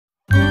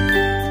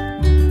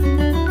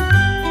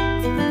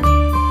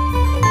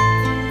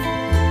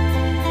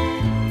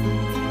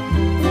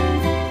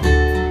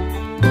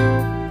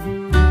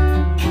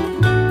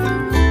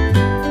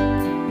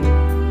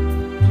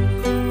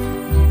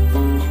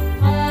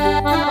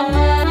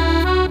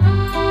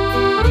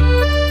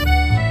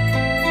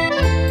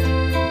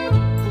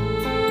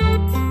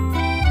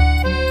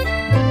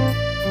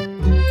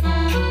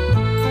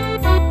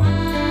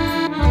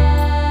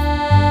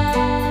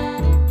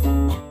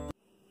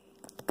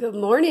Good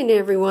morning,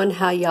 everyone.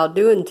 How y'all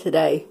doing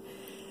today?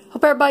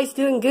 Hope everybody's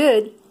doing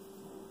good.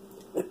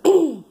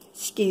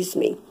 Excuse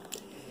me.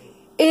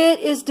 It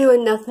is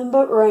doing nothing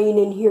but rain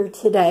in here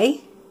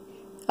today.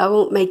 I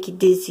won't make you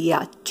dizzy.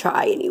 I'll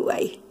try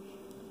anyway.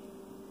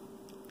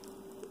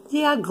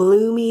 See how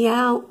gloomy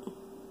out?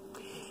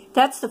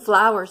 That's the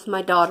flowers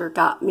my daughter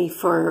got me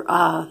for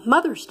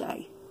Mother's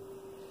Day.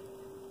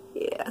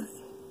 Yeah.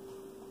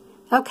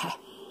 Okay.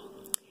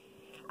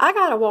 I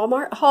got a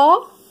Walmart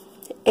haul.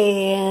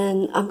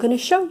 And I'm going to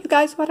show you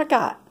guys what I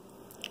got.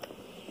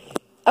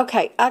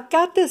 Okay, I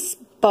got this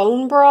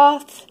bone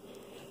broth.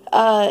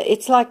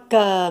 It's like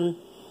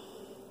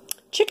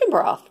chicken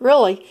broth,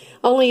 really.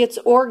 Only it's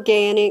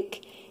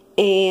organic.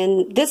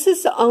 And this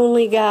is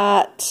only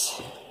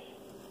got...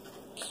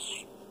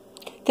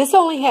 This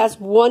only has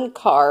 1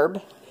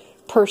 carb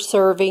per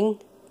serving,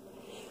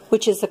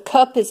 which is a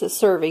cup is a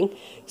serving.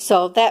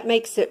 So that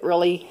makes it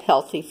really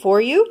healthy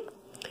for you.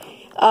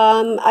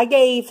 I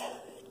gave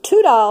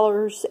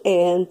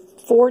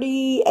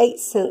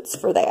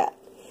 $2.48 for that.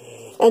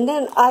 And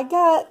then I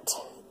got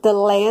the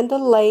Land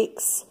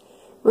O'Lakes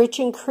Rich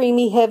and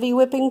Creamy Heavy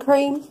Whipping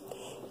Cream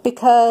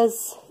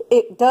because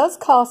it does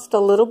cost a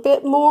little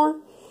bit more,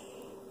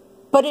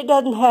 but it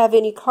doesn't have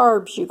any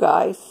carbs, you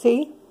guys.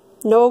 See?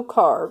 No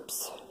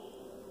carbs.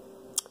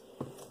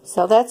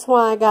 So that's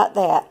why I got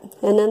that.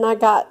 And then I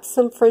got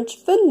some French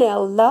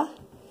vanilla,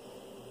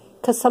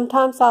 because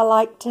sometimes I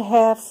like to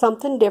have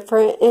something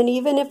different. And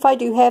even if I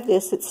do have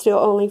this, it's still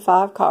only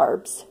 5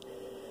 carbs.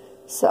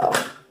 So,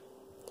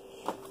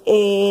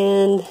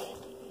 and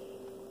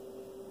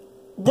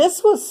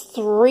this was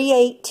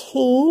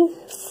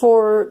 $3.18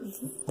 for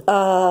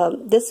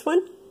this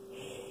one.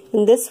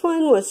 And this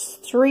one was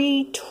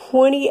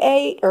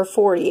 $3.28 or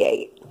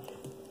 $4.48.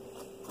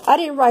 I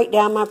didn't write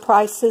down my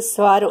prices,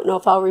 so I don't know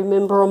if I'll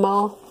remember them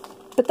all.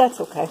 But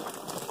that's okay.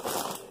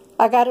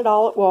 I got it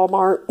all at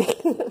Walmart.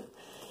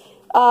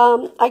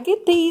 I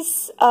get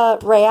these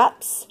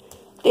wraps.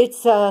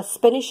 It's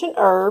spinach and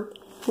herb,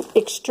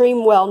 extreme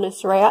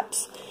wellness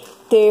wraps.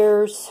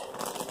 There's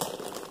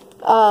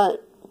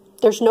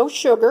no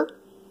sugar,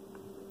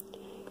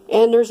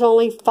 and there's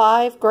only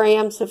 5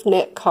 grams of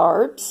net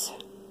carbs.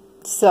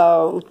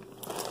 So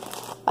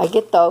I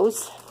get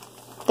those.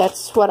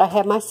 That's what I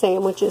have my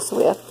sandwiches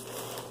with.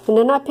 And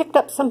then I picked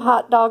up some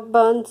hot dog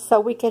buns so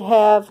we could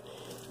have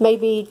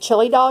maybe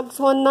chili dogs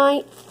one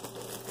night.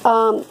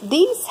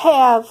 These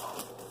have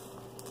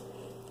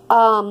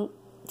 19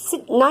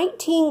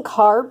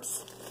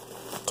 carbs,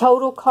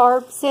 total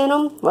carbs in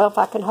them. Well, if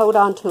I can hold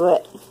on to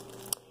it.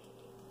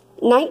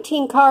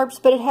 19 carbs,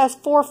 but it has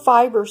 4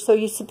 fibers. So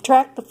you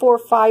subtract the 4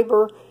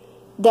 fiber,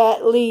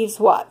 that leaves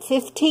what,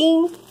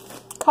 15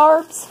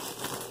 carbs?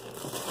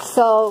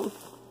 So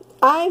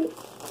I'm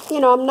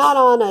not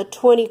on a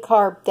 20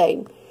 carb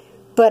thing,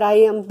 but I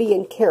am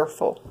being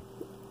careful.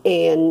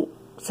 And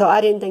so I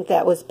didn't think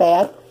that was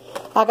bad.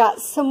 I got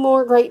some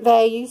more Great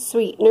Value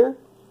sweetener.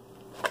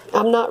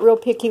 I'm not real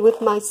picky with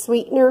my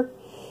sweetener.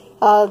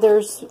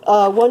 There's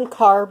 1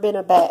 carb in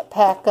a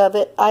pack of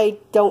it. I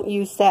don't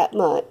use that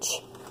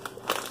much.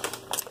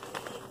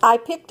 I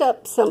picked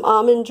up some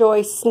Almond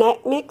Joy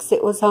snack mix.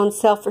 It was on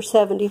sale for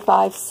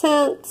 75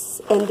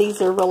 cents. And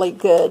these are really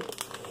good.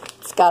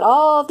 It's got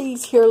all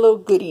these here little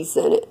goodies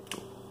in it.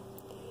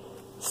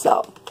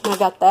 So, I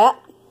got that.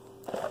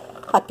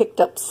 I picked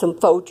up some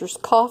Folgers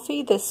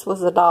coffee. This was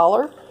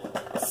 $1.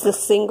 It's the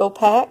single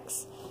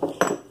packs.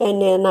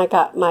 And then I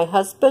got my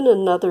husband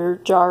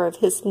another jar of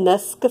his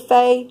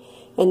Nescafe,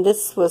 and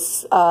this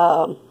was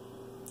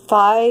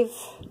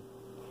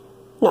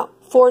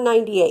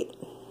 $4.98.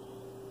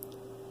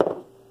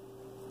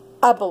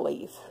 I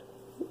believe.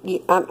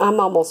 I'm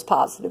almost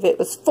positive it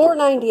was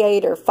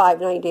 $4.98 or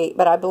 $5.98,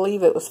 but I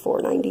believe it was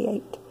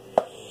 $4.98.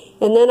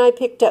 And then I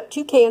picked up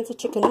 2 cans of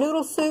chicken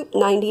noodle soup,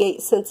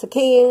 98 cents a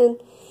can.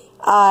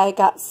 I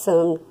got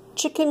some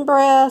chicken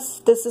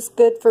breast. This is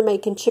good for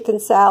making chicken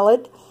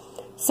salad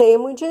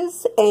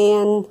sandwiches,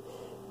 and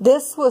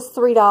this was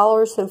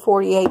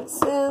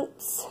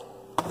 $3.48.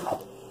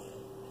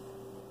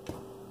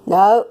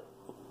 No,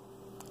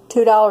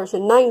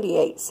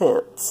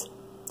 $2.98.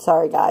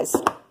 Sorry, guys.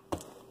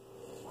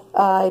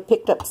 I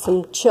picked up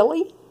some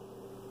chili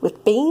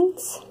with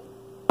beans,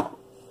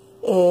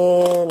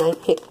 and I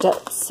picked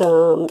up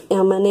some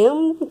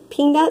M&M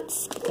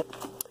peanuts.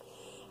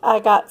 I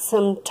got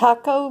some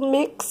taco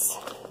mix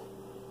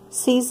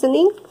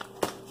seasoning.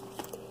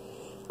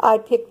 I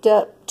picked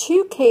up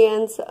 2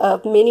 cans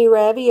of mini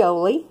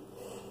ravioli.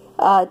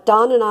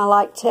 Don and I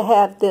like to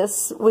have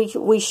this.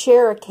 We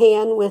share a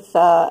can with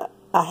a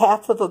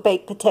half of a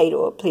baked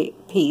potato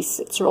piece.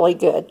 It's really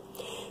good.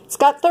 It's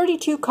got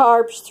 32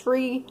 carbs,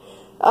 3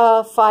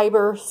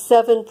 fiber,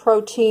 7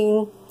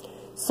 protein.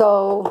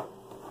 So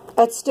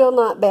that's still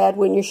not bad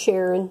when you're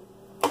sharing.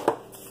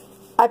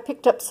 I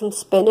picked up some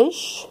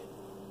spinach,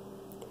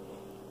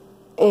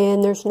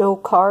 and there's no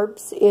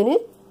carbs in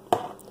it.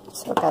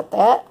 So I got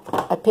that.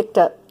 I picked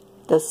up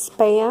the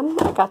Spam.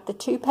 I got the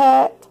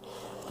 2-pack.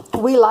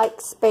 We like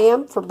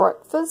Spam for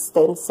breakfast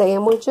and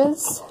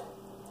sandwiches.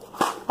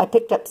 I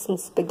picked up some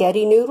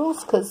spaghetti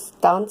noodles because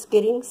Don's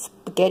getting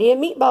spaghetti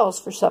and meatballs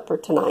for supper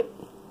tonight.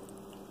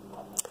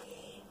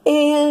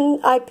 And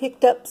I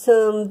picked up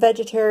some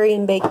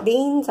vegetarian baked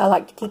beans. I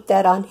like to keep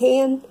that on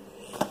hand.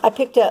 I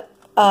picked up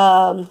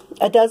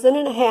a dozen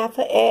and a half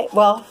of eggs.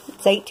 Well,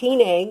 it's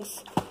 18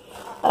 eggs.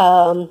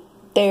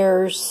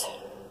 There's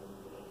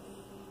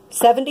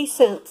 70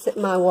 cents at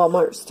my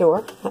Walmart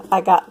store. I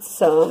got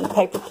some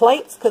paper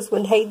plates because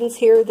when Hayden's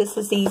here, this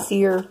is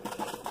easier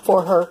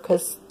for her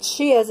because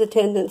she has a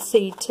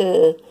tendency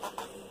to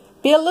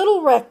be a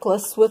little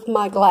reckless with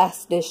my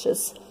glass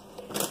dishes.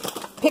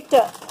 Picked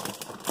up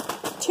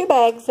 2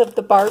 bags of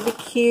the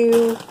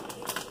barbecue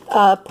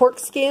pork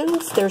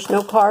skins. There's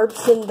no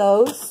carbs in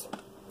those.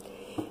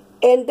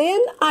 And then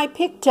I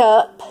picked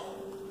up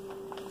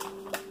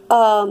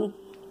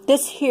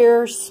this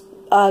here's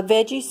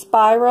veggie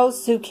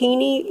spirals,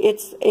 zucchini.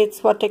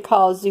 It's what they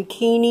call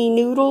zucchini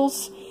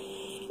noodles.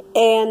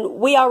 And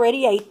we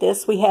already ate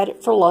this. We had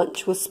it for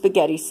lunch with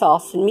spaghetti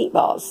sauce and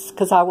meatballs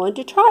because I wanted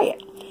to try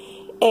it.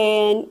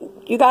 And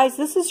you guys,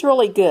 this is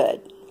really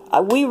good.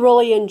 We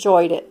really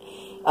enjoyed it.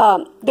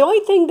 The only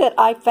thing that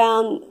I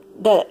found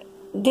that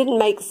didn't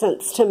make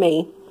sense to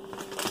me,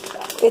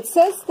 it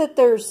says that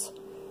there's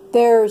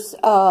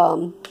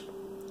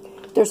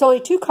only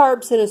 2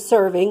 carbs in a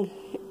serving,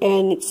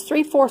 and it's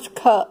 3/4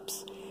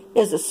 cups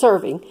is a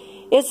serving.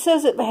 It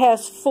says it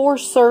has 4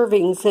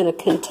 servings in a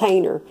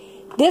container.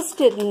 This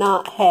did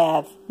not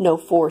have no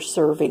 4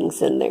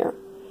 servings in there.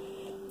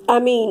 I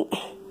mean,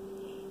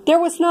 there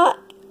was not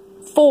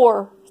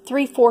 4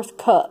 3/4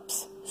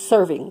 cups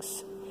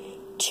servings.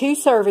 2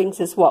 servings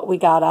is what we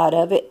got out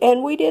of it,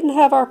 and we didn't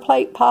have our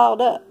plate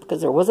piled up because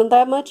there wasn't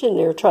that much in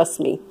there, trust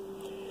me.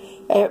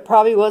 It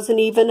probably wasn't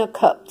even a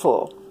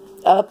cupful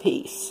a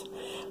piece.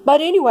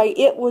 But anyway,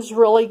 it was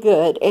really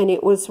good, and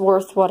it was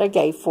worth what I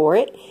gave for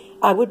it.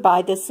 I would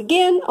buy this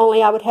again,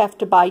 only I would have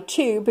to buy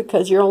 2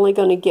 because you're only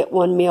going to get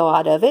 1 meal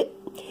out of it.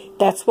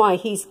 That's why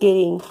he's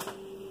getting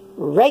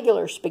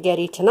regular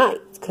spaghetti tonight,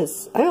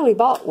 because I only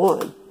bought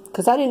 1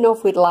 because I didn't know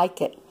if we'd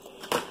like it.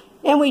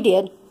 And we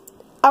did.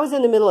 I was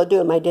in the middle of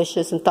doing my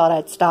dishes and thought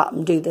I'd stop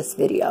and do this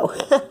video.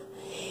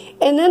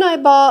 And then I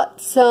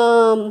bought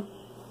some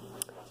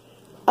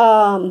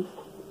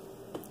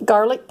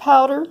garlic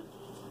powder.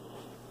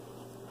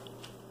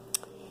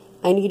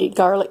 I needed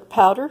garlic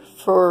powder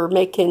for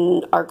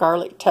making our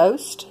garlic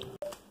toast.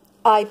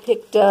 I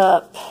picked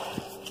up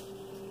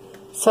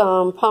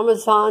some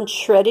Parmesan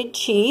shredded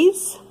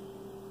cheese.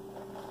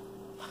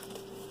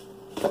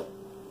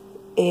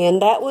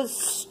 And that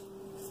was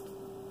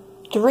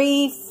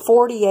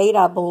 $3.48,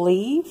 I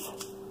believe.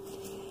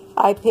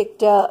 I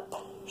picked up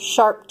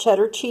sharp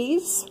cheddar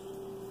cheese.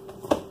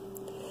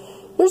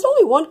 There's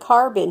only 1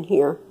 carb in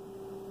here.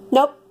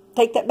 Nope,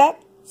 take that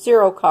back.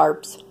 0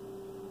 carbs.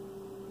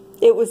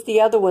 It was the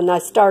other one I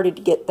started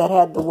to get that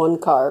had the 1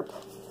 carb.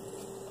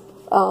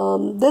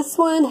 This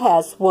one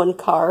has 1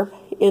 carb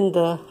in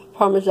the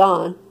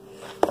Parmesan.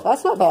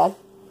 That's not bad.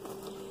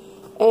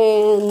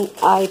 And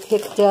I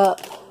picked up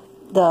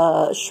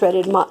the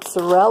shredded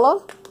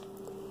mozzarella.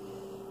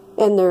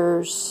 And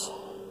there's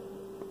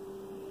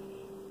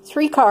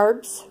 3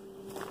 carbs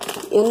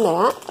in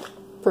that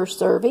per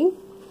serving.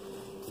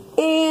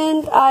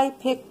 And I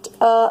picked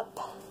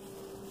up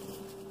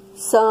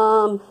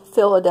some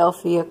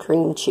Philadelphia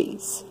cream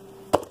cheese.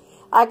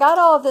 I got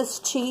all this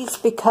cheese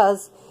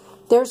because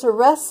there's a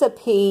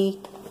recipe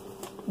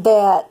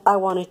that I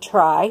want to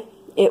try.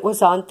 It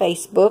was on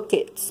Facebook.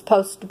 It's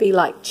supposed to be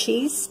like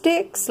cheese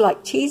sticks,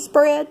 like cheese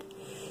bread.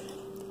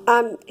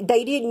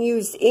 They didn't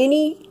use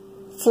any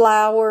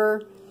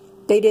flour.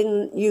 They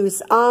didn't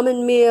use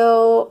almond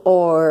meal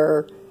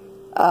or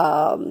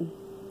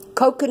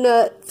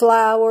coconut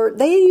flour.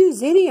 They didn't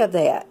use any of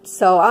that.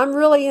 So I'm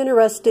really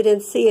interested in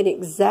seeing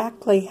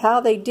exactly how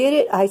they did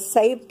it. I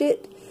saved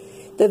it,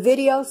 the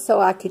video, so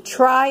I could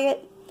try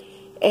it.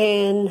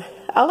 And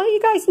I'll let you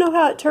guys know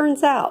how it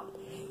turns out.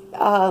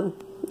 I'm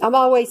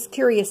always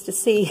curious to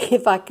see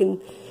if I can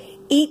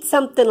eat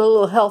something a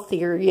little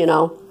healthier, you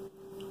know.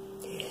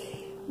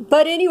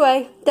 But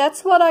anyway,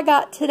 that's what I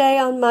got today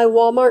on my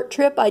Walmart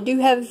trip. I do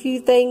have a few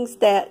things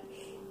that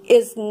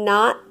is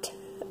not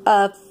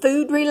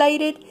food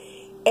related,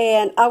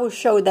 and I will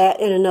show that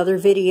in another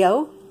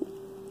video.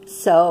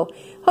 So,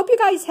 hope you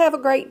guys have a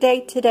great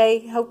day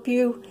today. Hope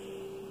you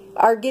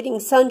are getting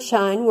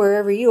sunshine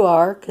wherever you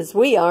are, because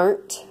we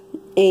aren't.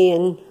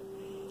 And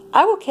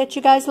I will catch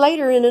you guys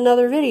later in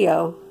another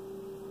video.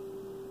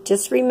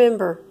 Just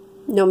remember,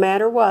 no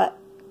matter what,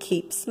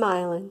 keep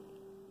smiling.